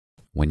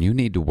When you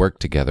need to work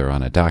together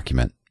on a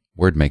document,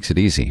 Word makes it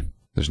easy.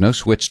 There's no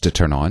switch to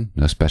turn on,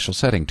 no special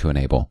setting to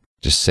enable.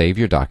 Just save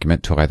your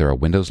document to either a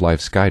Windows Live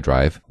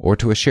SkyDrive or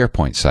to a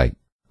SharePoint site.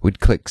 We'd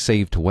click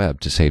Save to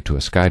Web to save to a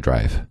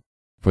SkyDrive.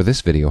 For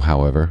this video,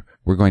 however,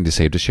 we're going to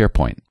save to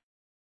SharePoint.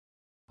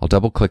 I'll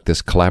double-click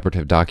this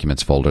Collaborative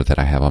Documents folder that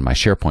I have on my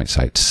SharePoint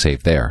site to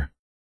save there.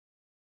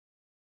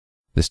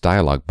 This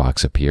dialog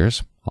box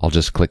appears. I'll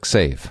just click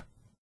Save.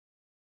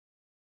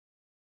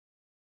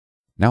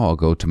 Now I'll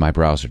go to my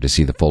browser to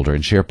see the folder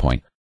in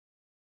SharePoint.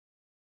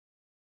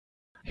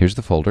 Here's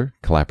the folder,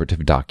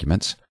 Collaborative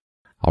Documents.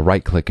 I'll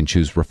right-click and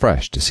choose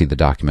Refresh to see the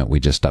document we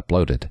just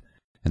uploaded.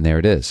 And there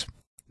it is.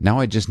 Now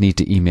I just need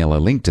to email a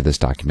link to this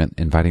document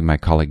inviting my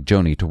colleague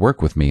Joni to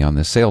work with me on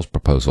this sales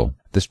proposal.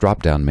 This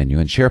drop-down menu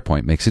in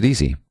SharePoint makes it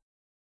easy.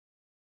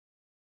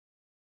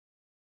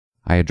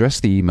 I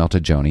address the email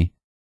to Joni,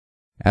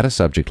 add a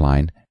subject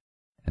line,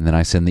 and then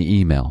I send the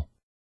email.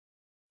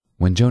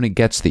 When Joni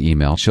gets the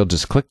email, she'll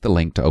just click the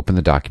link to open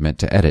the document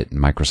to edit in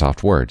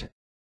Microsoft Word.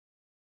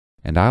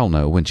 And I'll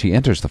know when she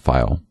enters the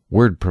file.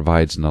 Word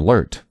provides an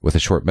alert with a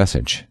short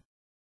message.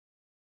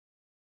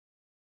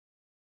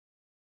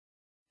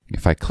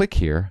 If I click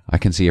here, I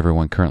can see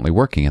everyone currently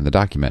working in the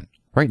document.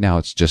 Right now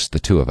it's just the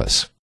two of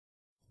us.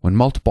 When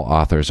multiple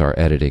authors are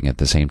editing at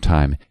the same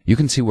time, you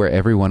can see where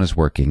everyone is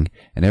working,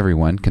 and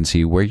everyone can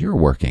see where you're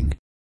working.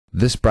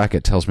 This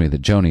bracket tells me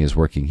that Joni is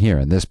working here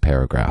in this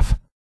paragraph.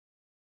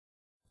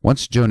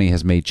 Once Joni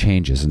has made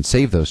changes and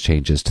saved those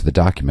changes to the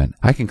document,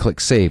 I can click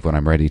Save when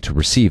I'm ready to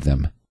receive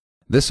them.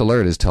 This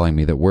alert is telling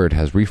me that Word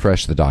has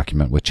refreshed the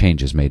document with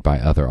changes made by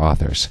other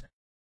authors.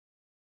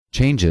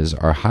 Changes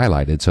are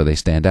highlighted so they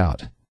stand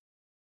out.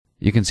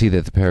 You can see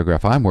that the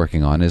paragraph I'm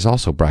working on is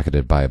also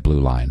bracketed by a blue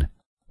line.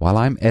 While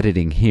I'm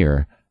editing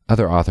here,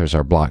 other authors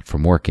are blocked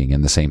from working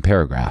in the same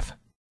paragraph.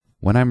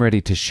 When I'm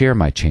ready to share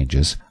my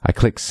changes, I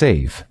click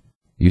Save.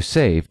 You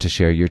save to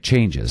share your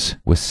changes.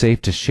 With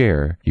Save to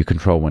Share, you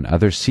control when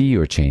others see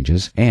your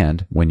changes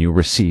and when you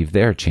receive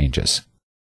their changes.